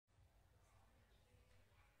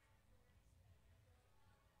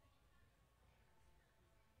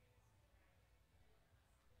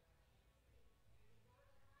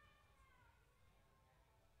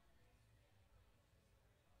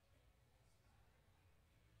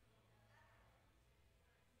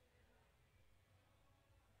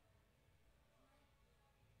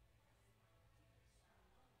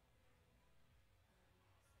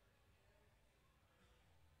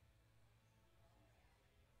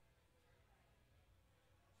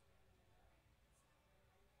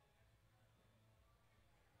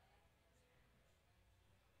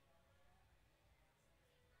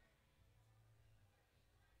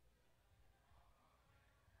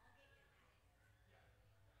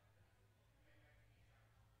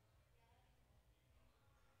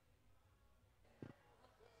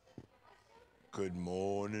Good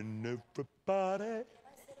morning, everybody.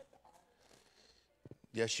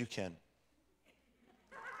 Yes, you can.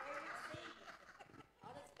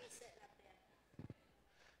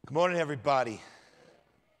 Good morning, everybody.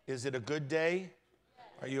 Is it a good day?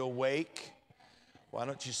 Are you awake? Why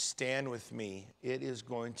don't you stand with me? It is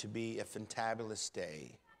going to be a fantabulous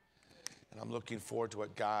day. And I'm looking forward to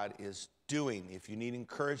what God is doing. If you need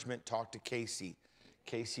encouragement, talk to Casey.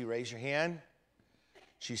 Casey, raise your hand.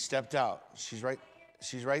 She stepped out. She's right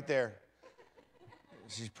there.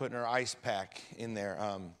 She's putting her ice pack in there.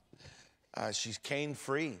 She's cane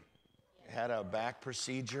free. Had a back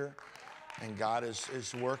procedure, and God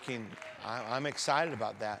is working. I'm excited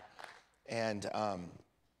about that. And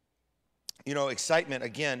excitement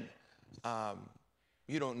again.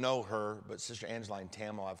 You don't know her, but Sister Angeline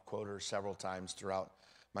Tamil, I've quoted her several times throughout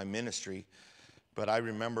my ministry. But I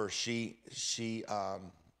remember she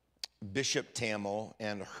Bishop Tamil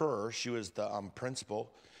and her, she was the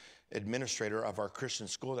principal administrator of our Christian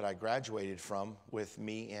school that I graduated from with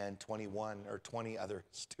me and 21 or 20 other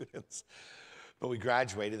students. But we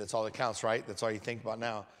graduated, that's all that counts, right? That's all you think about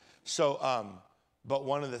now. So, but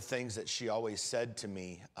one of the things that she always said to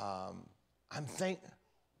me, I'm thankful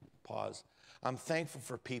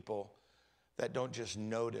for people that don't just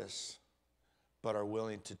notice, but are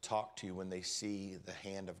willing to talk to you when they see the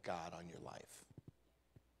hand of God on your life.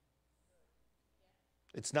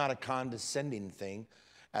 It's not a condescending thing,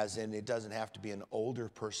 as in it doesn't have to be an older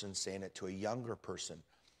person saying it to a younger person.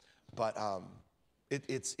 But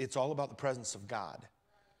it's all about the presence of God.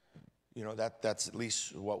 You know, that's at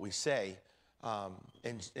least what we say.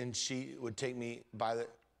 And she would take me by the,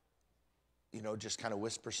 just kind of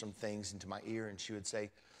whisper some things into my ear, and she would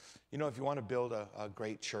say, if you want to build a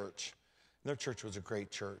great church, and their church was a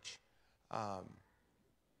great church,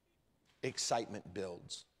 excitement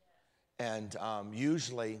builds. And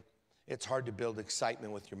usually it's hard to build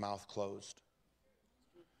excitement with your mouth closed.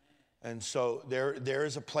 And so there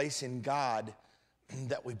is a place in God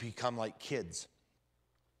that we become like kids,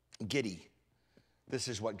 giddy. This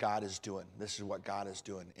is what God is doing. This is what God is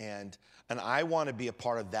doing. And I want to be a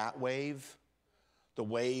part of that wave, the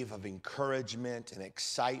wave of encouragement and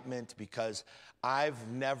excitement, because I've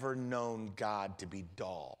never known God to be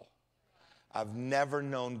dull. I've never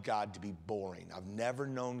known God to be boring. I've never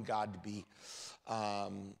known God to be,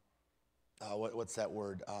 what's that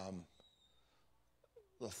word?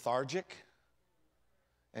 Lethargic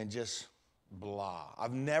and just blah.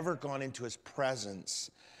 I've never gone into his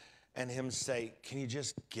presence and him say, can you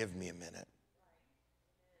just give me a minute?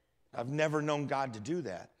 I've never known God to do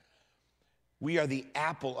that. We are the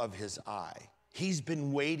apple of his eye. He's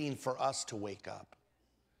been waiting for us to wake up.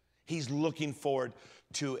 He's looking forward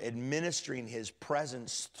to administering his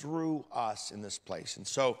presence through us in this place. And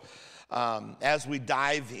so as we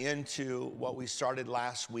dive into what we started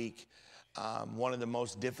last week, one of the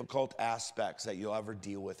most difficult aspects that you'll ever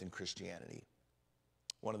deal with in Christianity,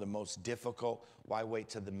 one of the most difficult, why wait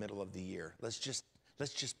till the middle of the year? Let's just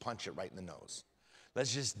punch it right in the nose.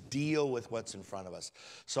 Let's just deal with what's in front of us.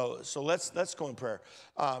 So let's go in prayer.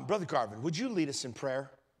 Brother Garvin, would you lead us in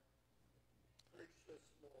prayer?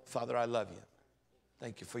 Father, I love you.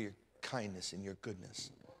 Thank you for your kindness and your goodness.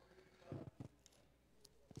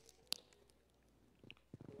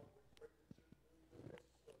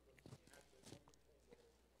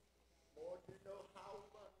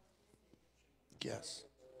 Yes.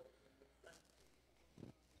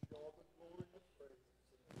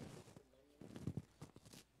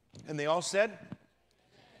 And they all said,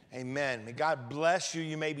 amen. May God bless you.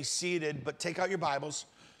 You may be seated, but take out your Bibles.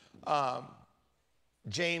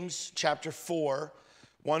 James chapter 4,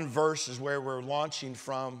 one verse is where we're launching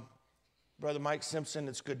from. Brother Mike Simpson,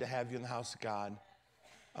 it's good to have you in the house of God.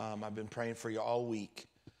 I've been praying for you all week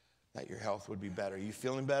that your health would be better. Are you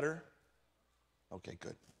feeling better? Okay,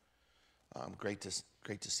 good. Great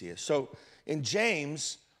to see you. So in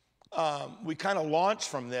James, we kind of launched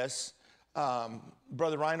from this.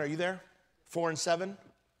 Brother Ryan, are you there? 4 and 7.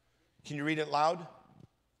 Can you read it loud?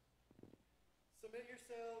 Submit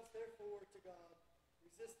yourselves, therefore, to God.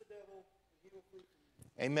 Resist the devil, and he will flee from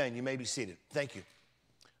you. Amen. You may be seated. Thank you.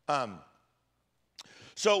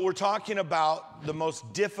 So we're talking about the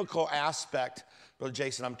most difficult aspect. Brother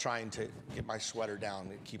Jason, I'm trying to get my sweater down.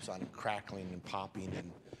 It keeps on crackling and popping and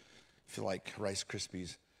I feel like Rice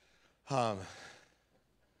Krispies.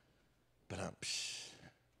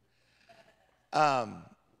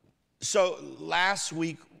 So last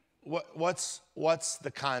week, what's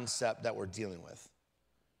the concept that we're dealing with?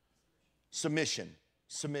 Submission.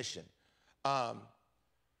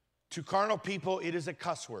 To carnal people, it is a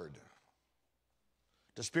cuss word.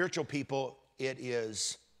 To spiritual people, it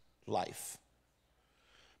is life.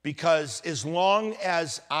 Because as long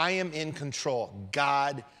as I am in control,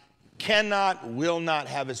 God cannot, will not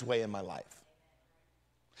have his way in my life.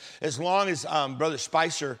 As long as Brother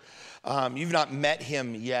Spicer, you've not met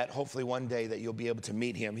him yet, hopefully one day that you'll be able to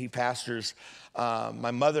meet him. He pastors my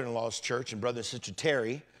mother-in-law's church and Brother and Sister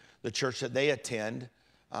Terry, the church that they attend.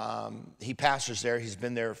 He pastors there. He's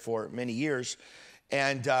been there for many years.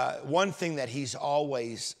 And one thing that he's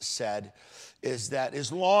always said is that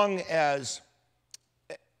as long as,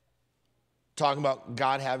 talking about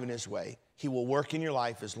God having his way, he will work in your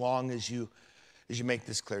life as long as you make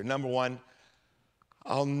this clear. Number one,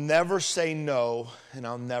 I'll never say no, and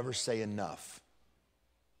I'll never say enough.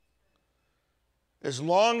 As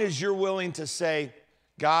long as you're willing to say,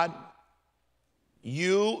 God,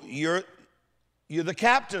 you're the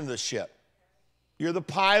captain of the ship. You're the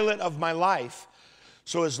pilot of my life.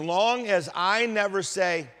 So as long as I never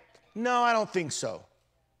say, no, I don't think so.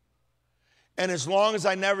 And as long as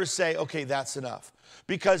I never say, okay, that's enough.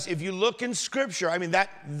 Because if you look in Scripture, I mean,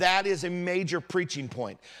 that is a major preaching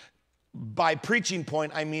point. By preaching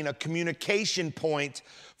point, I mean a communication point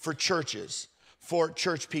for churches, for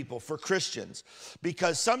church people, for Christians.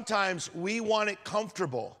 Because sometimes we want it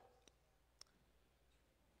comfortable.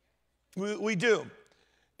 We do.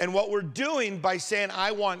 And what we're doing by saying,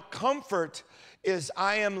 I want comfort, is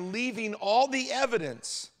I am leaving all the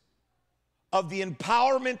evidence of the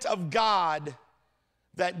empowerment of God,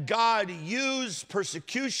 that God used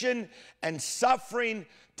persecution and suffering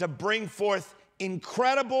to bring forth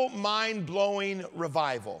incredible, mind-blowing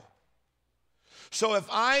revival. So if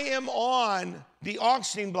I am on the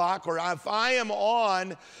auctioning block, or if I am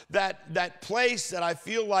on that place that I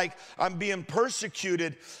feel like I'm being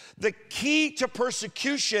persecuted, the key to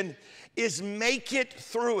persecution is make it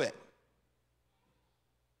through it.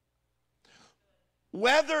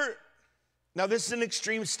 Now this is an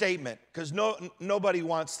extreme statement, because nobody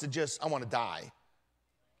wants to just, I want to die.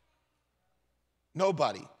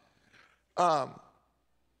 Nobody. But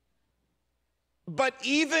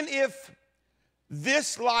even if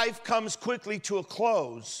this life comes quickly to a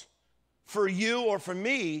close for you or for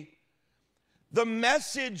me, the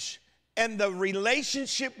message and the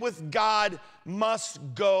relationship with God must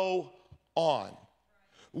go on.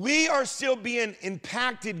 We are still being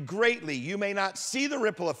impacted greatly. You may not see the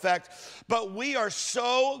ripple effect, but we are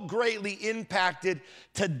so greatly impacted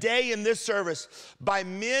today in this service by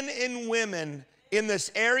men and women in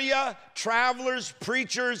this area, travelers,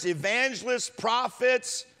 preachers, evangelists,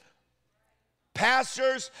 prophets,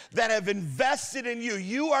 pastors that have invested in you.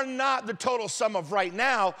 You are not the total sum of right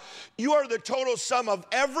now. You are the total sum of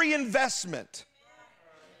every investment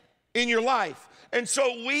in your life. And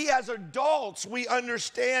so we as adults, we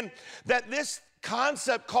understand that this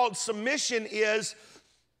concept called submission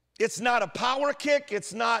it's not a power kick,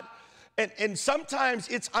 it's not, and sometimes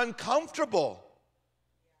it's uncomfortable.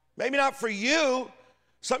 Maybe not for you.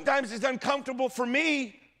 Sometimes it's uncomfortable for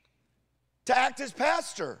me to act as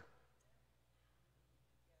pastor.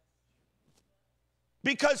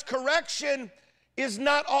 Because correction is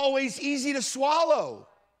not always easy to swallow.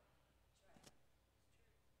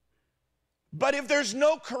 But if there's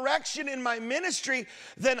no correction in my ministry,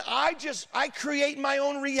 then I create my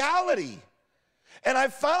own reality. And I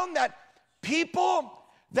found that people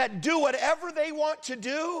that do whatever they want to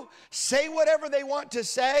do, say whatever they want to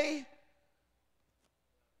say,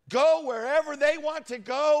 go wherever they want to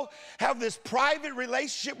go, have this private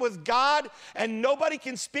relationship with God, and nobody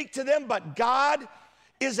can speak to them but God,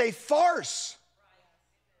 is a farce.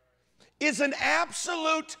 Is an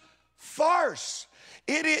absolute farce.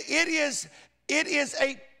 It is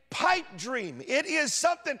a pipe dream. It is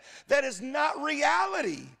something that is not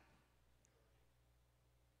reality.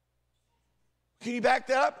 Can you back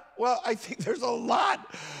that up? Well, I think there's a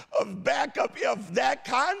lot of backup of that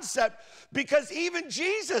concept, because even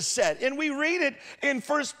Jesus said, and we read it in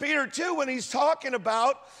 1 Peter 2 when he's talking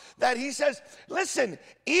about that, he says, listen,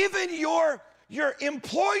 even your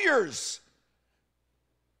employers,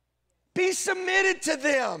 be submitted to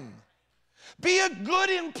them. Be a good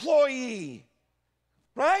employee,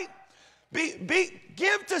 right?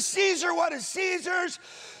 Give to Caesar what is Caesar's.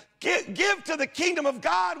 Give to the kingdom of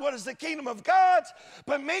God what is the kingdom of God's.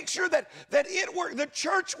 But make sure that the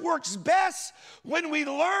church works best when we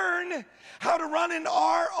learn how to run in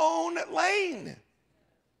our own lane.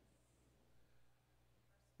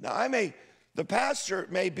 Now, the pastor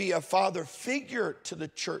may be a father figure to the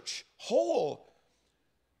church whole,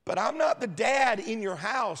 but I'm not the dad in your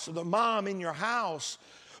house or the mom in your house.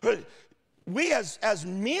 We as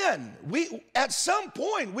men, at some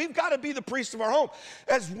point, we've got to be the priest of our home.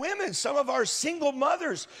 As women, some of our single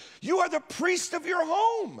mothers, you are the priest of your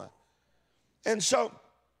home. And so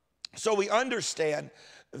So we understand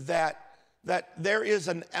that there is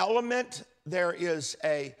an element, there is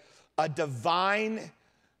a divine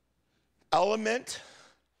element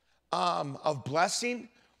of blessing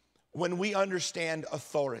when we understand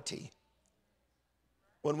authority.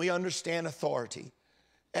 When we understand authority.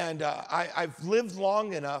 And I've lived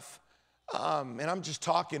long enough, and I'm just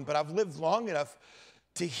talking, but I've lived long enough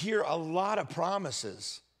to hear a lot of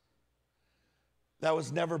promises that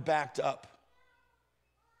was never backed up.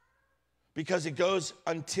 Because it goes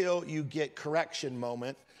until you get correction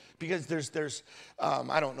moment. Because there's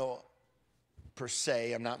I don't know per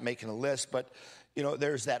se, I'm not making a list, but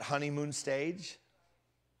there's that honeymoon stage.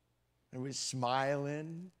 Everybody's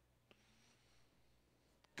smiling,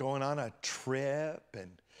 going on a trip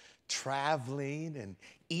and traveling and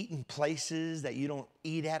eating places that you don't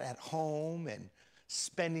eat at home and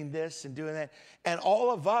spending this and doing that. And all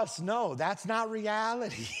of us know that's not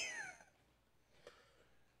reality.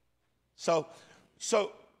 So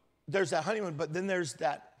there's that honeymoon, but then there's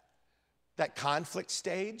that conflict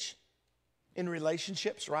stage in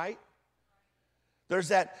relationships, right? There's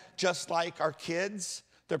that, just like our kids,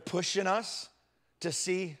 they're pushing us to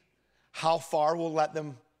see how far we'll let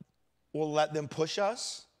them push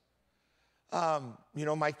us.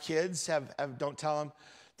 My kids have don't tell them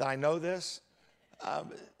that I know this.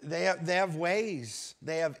 They have ways.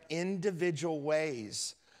 They have individual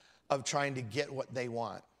ways of trying to get what they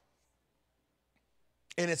want.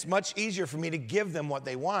 And it's much easier for me to give them what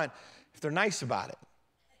they want if they're nice about it.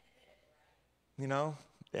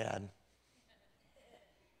 Dad,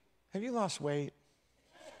 have you lost weight?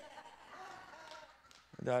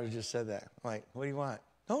 My daughter just said that. I'm like, what do you want?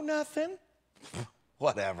 No, nothing.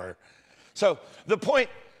 Whatever. So the point,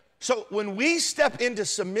 when we step into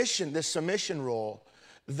submission, this submission role,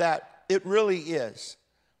 that it really is,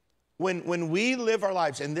 when we live our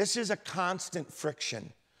lives, and this is a constant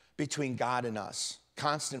friction between God and us,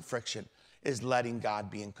 constant friction is letting God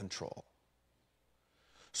be in control.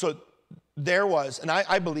 So there was, and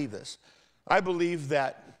I believe this, I believe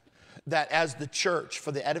that as the church,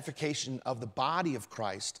 for the edification of the body of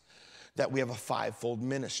Christ, that we have a fivefold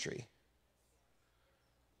ministry.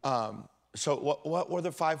 So what were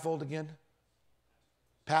the fivefold again?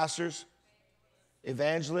 Pastors,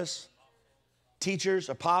 evangelists, teachers,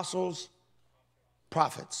 apostles,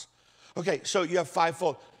 prophets. Okay, so you have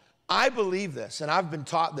fivefold. I believe this, and I've been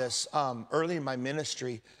taught this early in my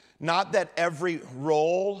ministry, not that every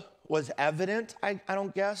role was evident, I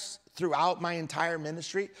don't guess, throughout my entire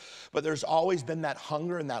ministry, but there's always been that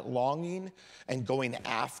hunger and that longing and going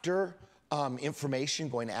after information,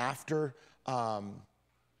 going after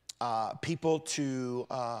people to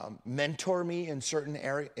mentor me in certain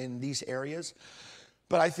in these areas.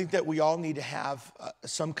 But I think that we all need to have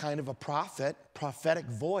some kind of a prophetic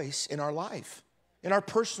voice in our life, in our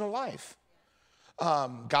personal life.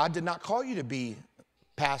 God did not call you to be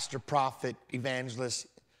pastor, prophet, evangelist.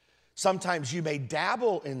 Sometimes you may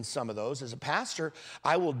dabble in some of those. As a pastor,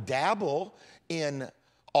 I will dabble in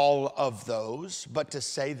all of those, but to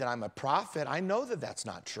say that I'm a prophet, I know that that's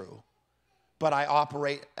not true. But I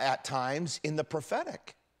operate at times in the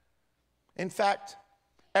prophetic. In fact,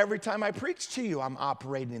 every time I preach to you, I'm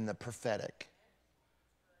operating in the prophetic.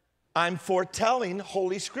 I'm foretelling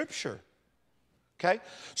Holy Scripture. Okay?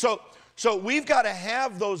 So we've got to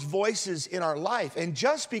have those voices in our life. And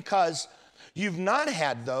just because you've not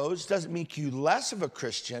had those doesn't make you less of a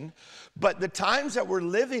Christian. But the times that we're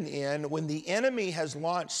living in, when the enemy has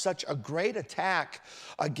launched such a great attack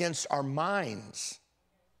against our minds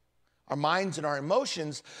and our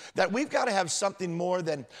emotions, that we've got to have something more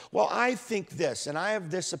than, well, I think this, and I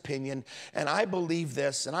have this opinion, and I believe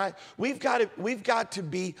this, and we've got to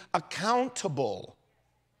be accountable.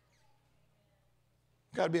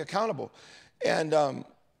 We've got to be accountable. And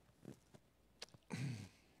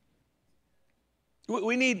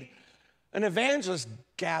we need, an evangelist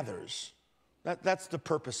gathers. That's the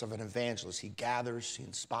purpose of an evangelist. He gathers, he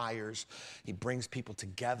inspires, he brings people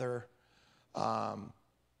together.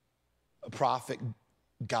 A prophet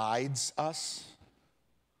guides us,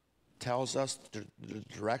 tells us the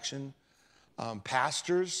direction.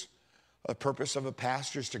 Pastors, the purpose of a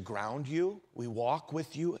pastor is to ground you. We walk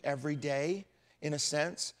with you every day, in a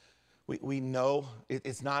sense. We know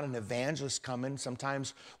it's not an evangelist coming.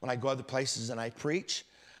 Sometimes when I go other places and I preach,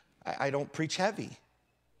 I don't preach heavy.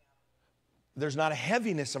 There's not a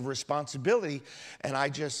heaviness of responsibility. And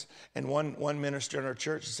one minister in our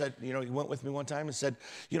church said, he went with me one time and said,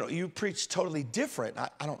 you preach totally different.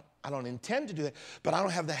 I don't intend to do that, but I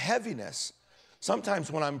don't have the heaviness.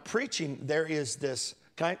 Sometimes when I'm preaching, there is this,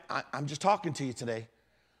 I'm just talking to you today.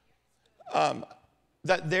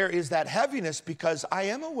 that there is that heaviness because I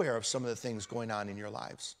am aware of some of the things going on in your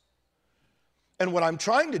lives. And what I'm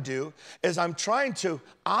trying to do is I'm trying to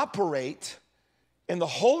operate in the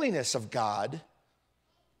holiness of God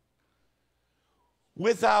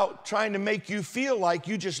without trying to make you feel like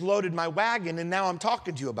you just loaded my wagon and now I'm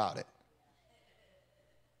talking to you about it.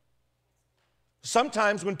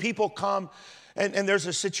 Sometimes when people come and there's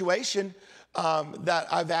a situation that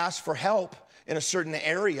I've asked for help in a certain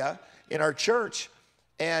area in our church,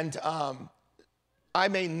 and I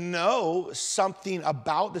may know something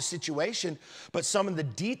about the situation, but some of the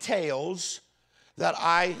details that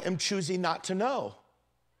I am choosing not to know,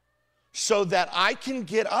 so that I can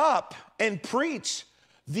get up and preach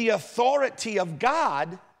the authority of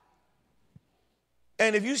God.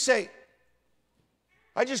 And if you say,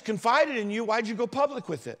 I just confided in you, why'd you go public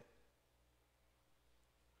with it?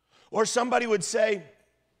 Or somebody would say,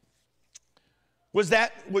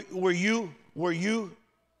 were you,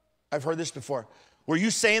 I've heard this before, were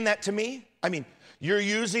you saying that to me? I mean, you're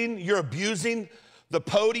abusing the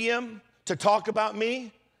podium to talk about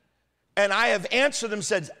me? And I have answered them,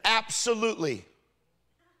 said, absolutely.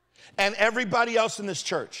 And everybody else in this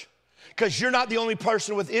church. Because you're not the only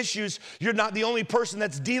person with issues. You're not the only person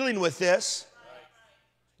that's dealing with this.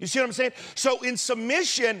 You see what I'm saying? So in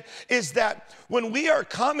submission is that when we are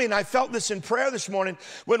coming, I felt this in prayer this morning,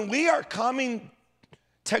 when we are coming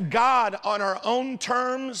to God on our own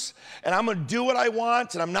terms, and I'm going to do what I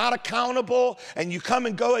want, and I'm not accountable, and you come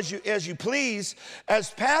and go as you please, as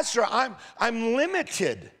pastor, I'm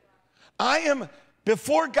limited. I am,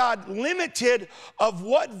 before God, limited of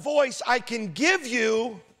what voice I can give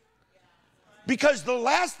you, because the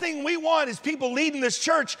last thing we want is people leading this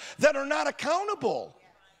church that are not accountable.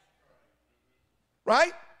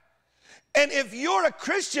 Right? And if you're a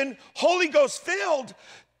Christian, Holy Ghost filled,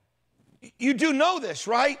 you do know this,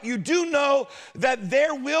 right? You do know that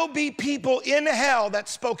there will be people in hell that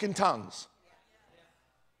spoke in tongues.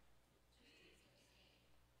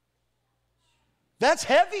 That's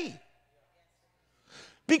heavy.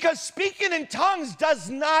 Because speaking in tongues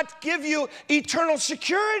does not give you eternal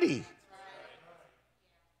security.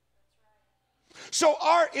 So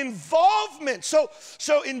our involvement, so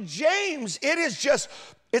in James,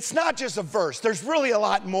 it's not just a verse. There's really a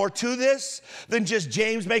lot more to this than just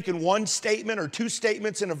James making one statement or two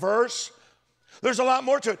statements in a verse. There's a lot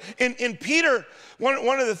more to it. In Peter,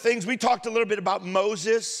 one of the things, we talked a little bit about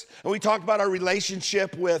Moses, and we talked about our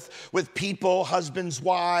relationship with people, husbands,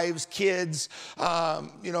 wives, kids.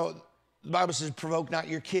 The Bible says, provoke not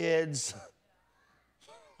your kids.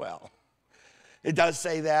 Well, it does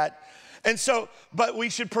say that. And so, but we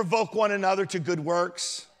should provoke one another to good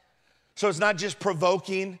works. So it's not just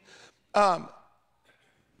provoking. I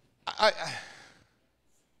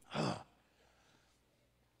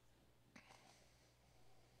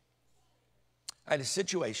had a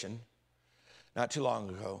situation not too long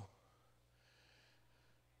ago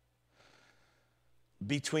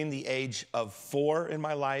between the age of 4 in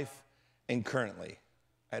my life and currently.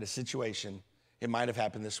 I had a situation, it might have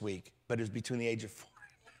happened this week, but it was between the age of 4.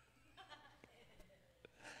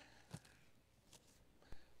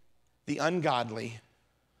 The ungodly,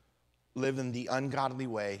 live in the ungodly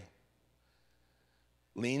way,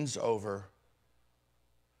 leans over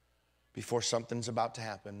before something's about to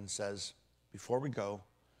happen and says, before we go,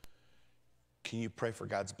 can you pray for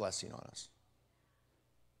God's blessing on us?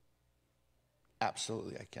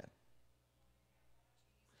 Absolutely, I can.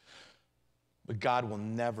 But God will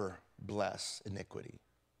never bless iniquity.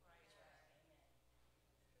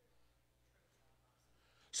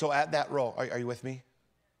 So at that role, are you with me?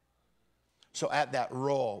 So at that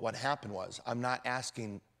role, what happened was, I'm not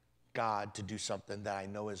asking God to do something that I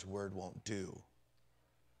know his word won't do.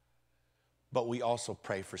 But we also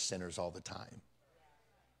pray for sinners all the time.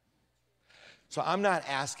 So I'm not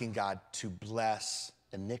asking God to bless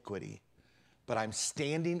iniquity, but I'm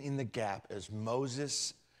standing in the gap as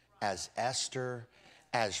Moses, as Esther,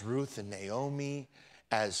 as Ruth and Naomi,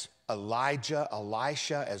 as Elijah,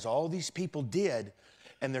 Elisha, as all these people did.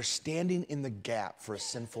 And they're standing in the gap for a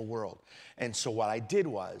sinful world. And so what I did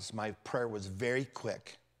was, my prayer was very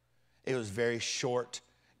quick. It was very short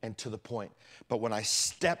and to the point. But when I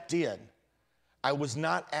stepped in, I was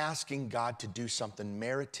not asking God to do something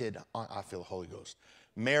merited on, I feel the Holy Ghost,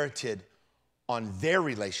 merited on their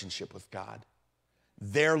relationship with God,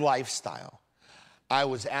 their lifestyle. I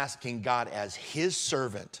was asking God as his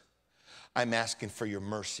servant, I'm asking for your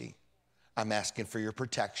mercy. I'm asking for your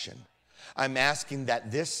protection. I'm asking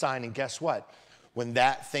that this sign, and guess what? When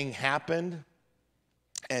that thing happened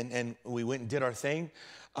and we went and did our thing.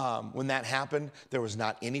 When that happened, there was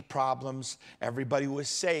not any problems. Everybody was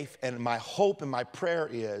safe. And my hope and my prayer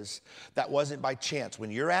is that wasn't by chance.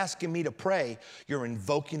 When you're asking me to pray, you're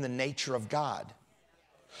invoking the nature of God.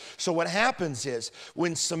 So what happens is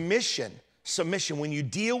when submission, when you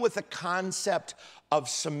deal with the concept of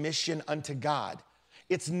submission unto God,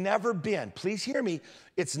 it's never been, please hear me,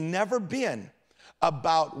 it's never been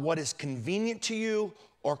about what is convenient to you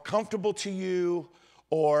or comfortable to you,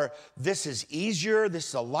 or this is easier, this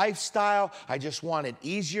is a lifestyle, I just want it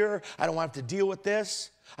easier, I don't want to have to deal with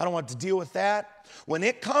this, I don't want to deal with that. When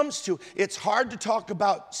it comes to, it's hard to talk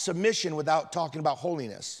about submission without talking about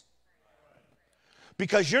holiness.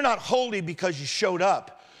 Because you're not holy because you showed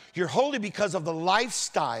up. You're holy because of the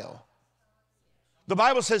lifestyle. The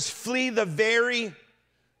Bible says, flee the very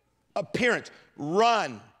appearance.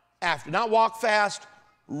 Run after, not walk fast,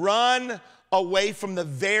 run away from the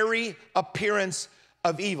very appearance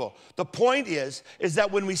of evil. The point is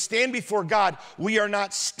that when we stand before God, we are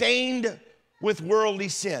not stained with worldly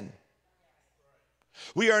sin.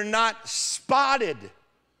 We are not spotted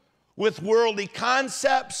with worldly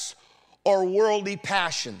concepts or worldly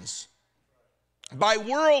passions. By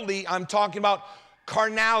worldly, I'm talking about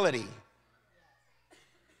carnality.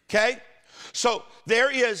 Okay? So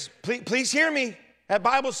there is, please hear me at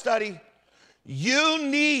Bible study, you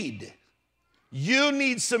need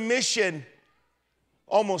submission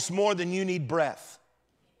almost more than you need breath.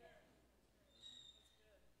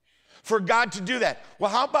 For God to do that.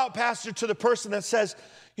 Well, how about, Pastor, to the person that says,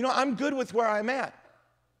 you know, I'm good with where I'm at.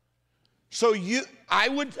 So I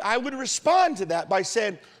would respond to that by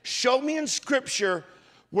saying, show me in Scripture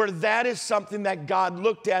where that is something that God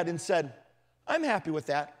looked at and said, I'm happy with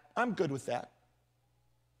that. I'm good with that.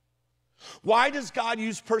 Why does God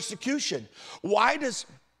use persecution? Well,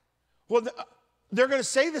 they're going to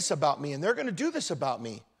say this about me and they're going to do this about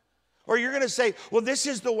me. Or you're going to say, well, this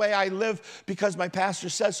is the way I live because my pastor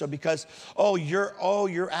says so, because,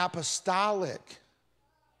 you're apostolic.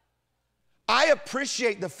 I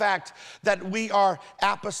appreciate the fact that we are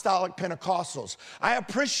apostolic Pentecostals. I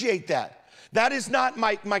appreciate that. That is not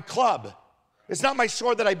my club. It's not my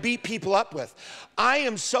sword that I beat people up with. I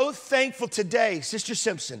am so thankful today, Sister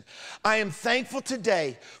Simpson, I am thankful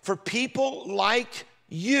today for people like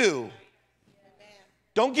you.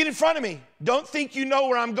 Don't get in front of me. Don't think you know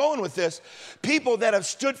where I'm going with this. People that have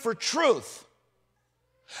stood for truth.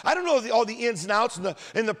 I don't know all the ins and outs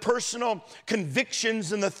and the personal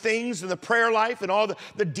convictions and the things and the prayer life and all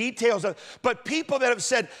the details, but people that have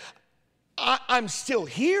said, I'm still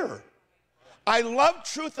here. I love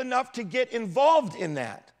truth enough to get involved in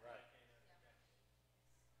that.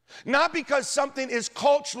 Not because something is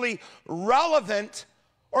culturally relevant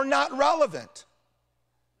or not relevant.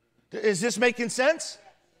 Is this making sense?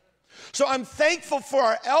 So I'm thankful for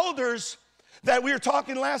our elders that we were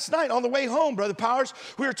talking last night on the way home, Brother Powers.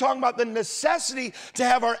 We were talking about the necessity to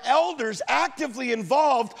have our elders actively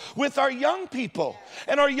involved with our young people.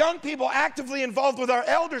 And our young people actively involved with our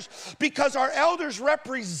elders because our elders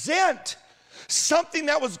represent something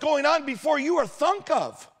that was going on before you were thunk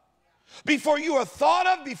of. Before you were thought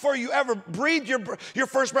of, before you ever breathed your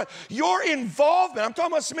first breath. Your involvement, I'm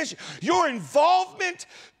talking about submission, your involvement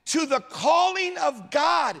to the calling of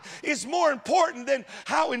God is more important than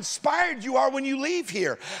how inspired you are when you leave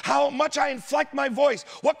here, how much I inflect my voice,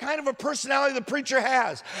 what kind of a personality the preacher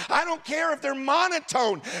has. I don't care if they're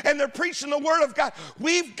monotone and they're preaching the word of God.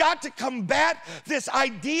 We've got to combat this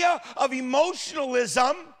idea of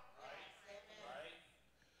emotionalism.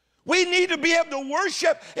 We need to be able to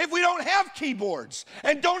worship if we don't have keyboards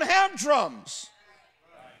and don't have drums.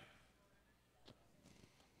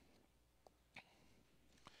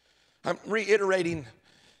 I'm reiterating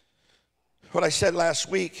what I said last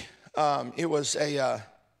week. It was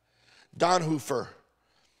Bonhoeffer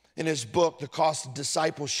in his book, The Cost of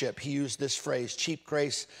Discipleship. He used this phrase, cheap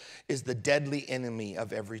grace is the deadly enemy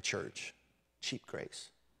of every church. Cheap grace.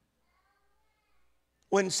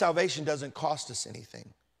 When salvation doesn't cost us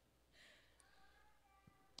anything.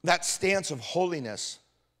 That stance of holiness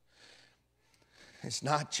is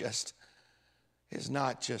not just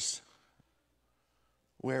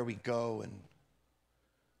where we go and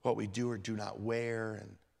what we do or do not wear.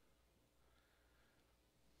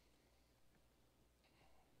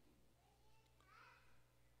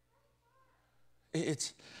 And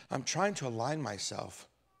I'm trying to align myself,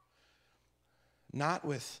 not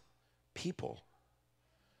with people.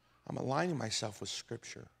 I'm aligning myself with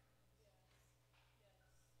Scripture.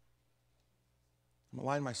 I'm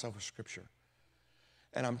aligning myself with Scripture.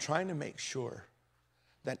 And I'm trying to make sure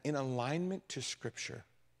that in alignment to Scripture,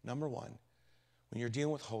 number one, when you're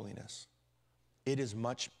dealing with holiness, It is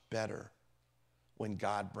much better when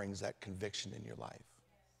God brings that conviction in your life. Does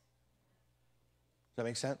that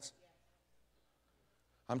make sense?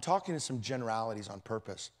 I'm talking to some generalities on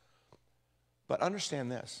purpose. But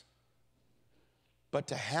understand this. But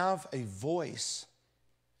to have a voice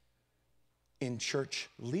in church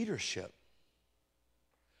leadership,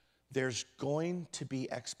 there's going to be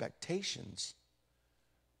expectations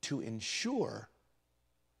to ensure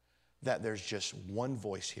that there's just one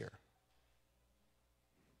voice here.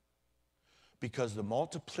 Because the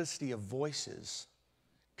multiplicity of voices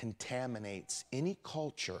contaminates any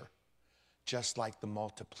culture, just like the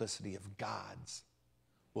multiplicity of gods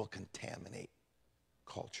will contaminate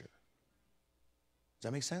culture. Does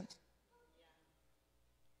that make sense?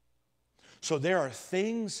 So there are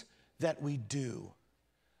things that we do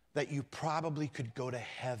that you probably could go to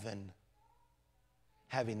heaven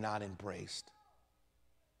having not embraced.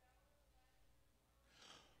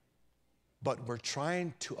 But we're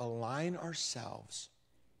trying to align ourselves,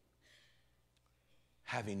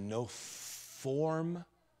 having no form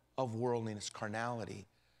of worldliness, carnality,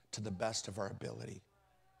 to the best of our ability.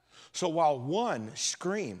 So while one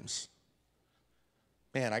screams,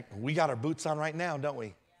 man, we got our boots on right now, don't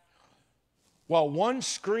we? While one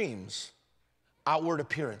screams, outward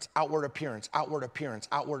appearance, outward appearance, outward appearance,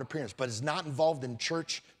 outward appearance, but is not involved in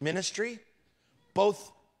church ministry,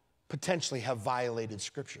 both potentially have violated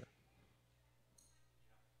Scripture.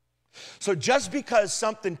 So just because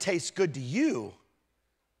something tastes good to you,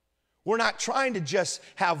 we're not trying to just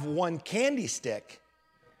have one candy stick.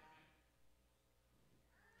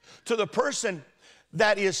 To the person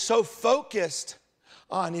that is so focused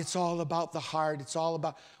on it's all about the heart, it's all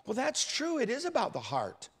about, well, that's true, it is about the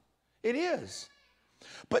heart. It is.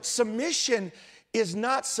 But submission is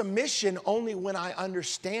not submission only when I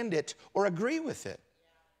understand it or agree with it.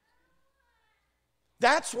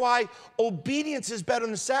 That's why obedience is better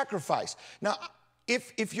than sacrifice. Now,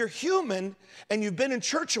 if you're human and you've been in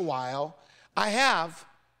church a while,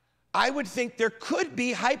 I would think there could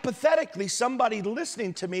be hypothetically somebody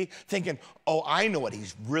listening to me thinking, oh, I know what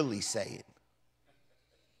he's really saying.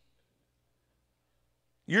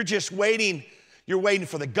 You're just waiting, you're waiting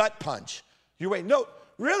for the gut punch. You're waiting. No,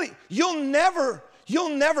 really, you'll never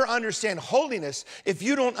understand holiness if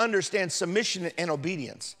you don't understand submission and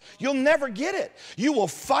obedience. You'll never get it. You will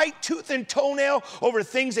fight tooth and toenail over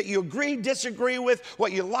things that you agree, disagree with,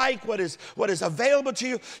 what you like, what is available to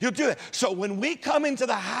you. You'll do it. So when we come into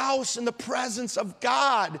the house in the presence of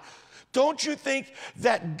God, don't you think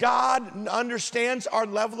that God understands our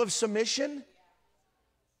level of submission?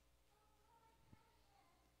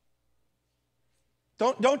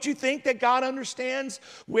 Don't you think that God understands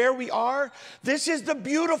where we are? This is the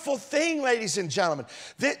beautiful thing, ladies and gentlemen.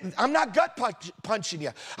 I'm not gut punching you.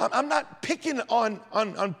 I'm not picking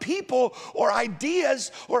on people or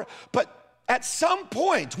ideas, but at some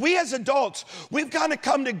point, we as adults, we've got to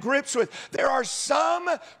come to grips with there are some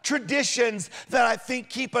traditions that I think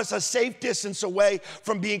keep us a safe distance away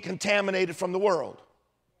from being contaminated from the world.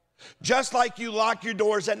 Just like you lock your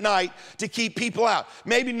doors at night to keep people out.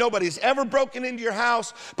 Maybe nobody's ever broken into your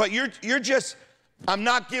house, but you're just, I'm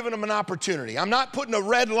not giving them an opportunity. I'm not putting a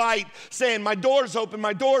red light saying my door's open,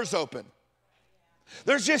 my door's open.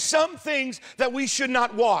 There's just some things that we should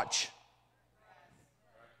not watch.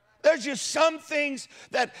 There's just some things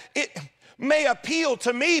that it may appeal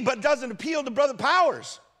to me, but doesn't appeal to Brother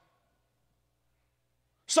Powers.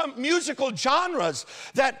 Some musical genres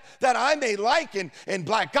that I may like in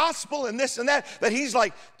black gospel and this and that he's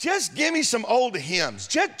like, just give me some old hymns.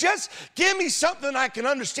 Just give me something I can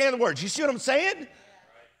understand the words. You see what I'm saying?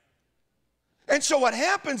 And so what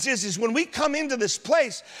happens is when we come into this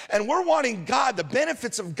place and we're wanting God, the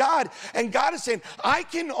benefits of God, and God is saying, I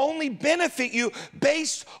can only benefit you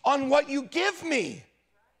based on what you give me.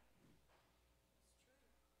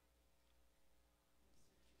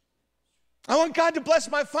 I want God to bless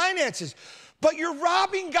my finances, but you're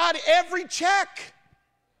robbing God every check.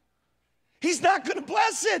 He's not going to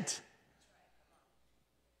bless it.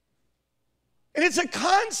 And it's a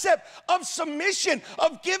concept of submission,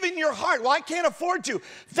 of giving your heart. Well, I can't afford to.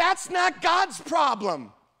 That's not God's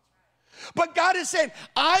problem. But God is saying,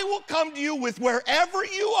 I will come to you with wherever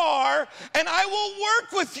you are, and I will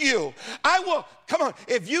work with you. Come on,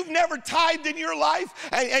 if you've never tithed in your life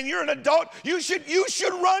and you're an adult, you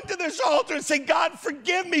should run to this altar and say, God,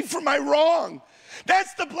 forgive me for my wrong.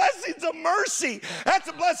 That's the blessings of mercy. That's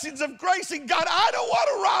the blessings of grace. And God, I don't want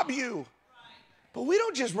to rob you. But we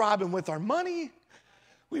don't just rob him with our money.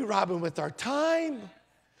 We rob him with our time.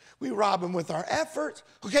 We rob him with our effort.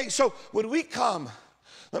 Okay, so when we come,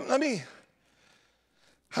 let me,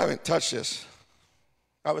 I haven't touched this.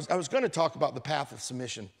 I was going to talk about the path of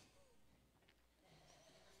submission,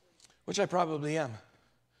 which I probably am.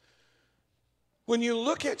 When you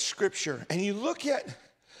look at Scripture and you look at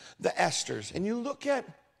the Esthers and you look at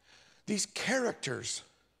these characters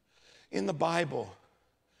in the Bible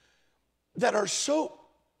that are so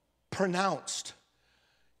pronounced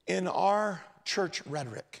in our church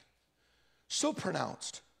rhetoric, so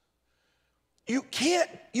pronounced. You can't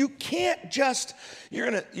just, you're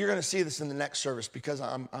gonna see this in the next service because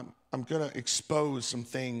I'm gonna expose some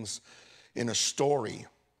things in a story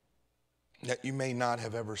that you may not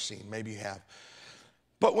have ever seen. Maybe you have.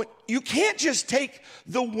 But you can't just take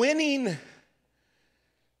the winning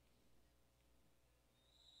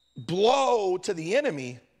blow to the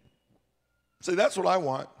enemy, say, that's what I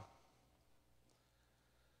want,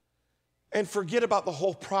 and forget about the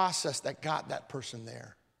whole process that got that person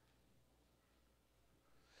there.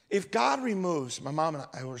 If God removes, my mom and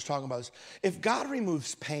I were talking about this, if God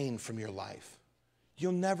removes pain from your life,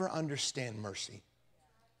 you'll never understand mercy.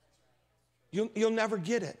 You'll never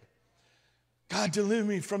get it. God, deliver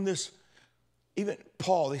me from this. Even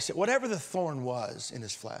Paul, they said, whatever the thorn was in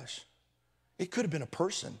his flesh, it could have been a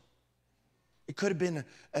person. It could have been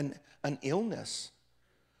an illness.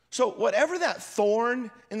 So whatever that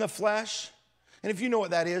thorn in the flesh, and if you know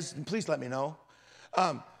what that is, then please let me know.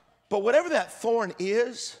 But whatever that thorn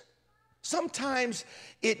is, sometimes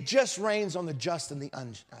it just rains on the just and the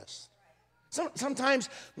unjust. Sometimes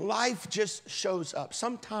life just shows up.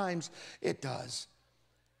 Sometimes it does.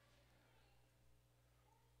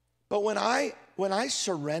 But when I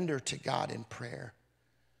surrender to God in prayer,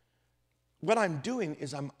 what I'm doing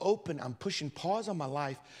is I'm pushing pause on my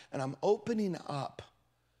life, and I'm opening up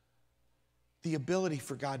the ability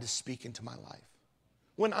for God to speak into my life.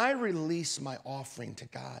 When I release my offering to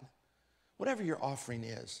God, whatever your offering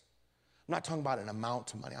is, I'm not talking about an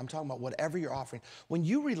amount of money. I'm talking about whatever you're offering. When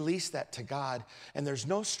you release that to God and there's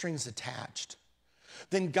no strings attached,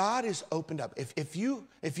 then God is opened up. If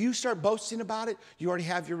you start boasting about it, you already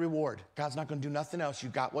have your reward. God's not going to do nothing else. You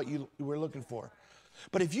got what you were looking for.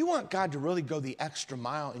 But if you want God to really go the extra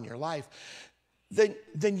mile in your life,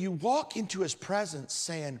 then you walk into his presence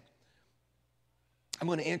saying, I'm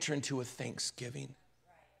going to enter into a thanksgiving.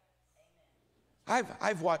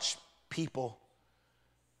 I've watched people.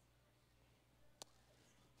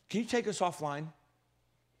 Can you take us offline?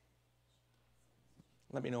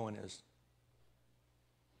 Let me know when it is.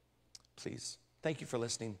 Please. Thank you for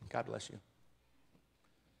listening. God bless you.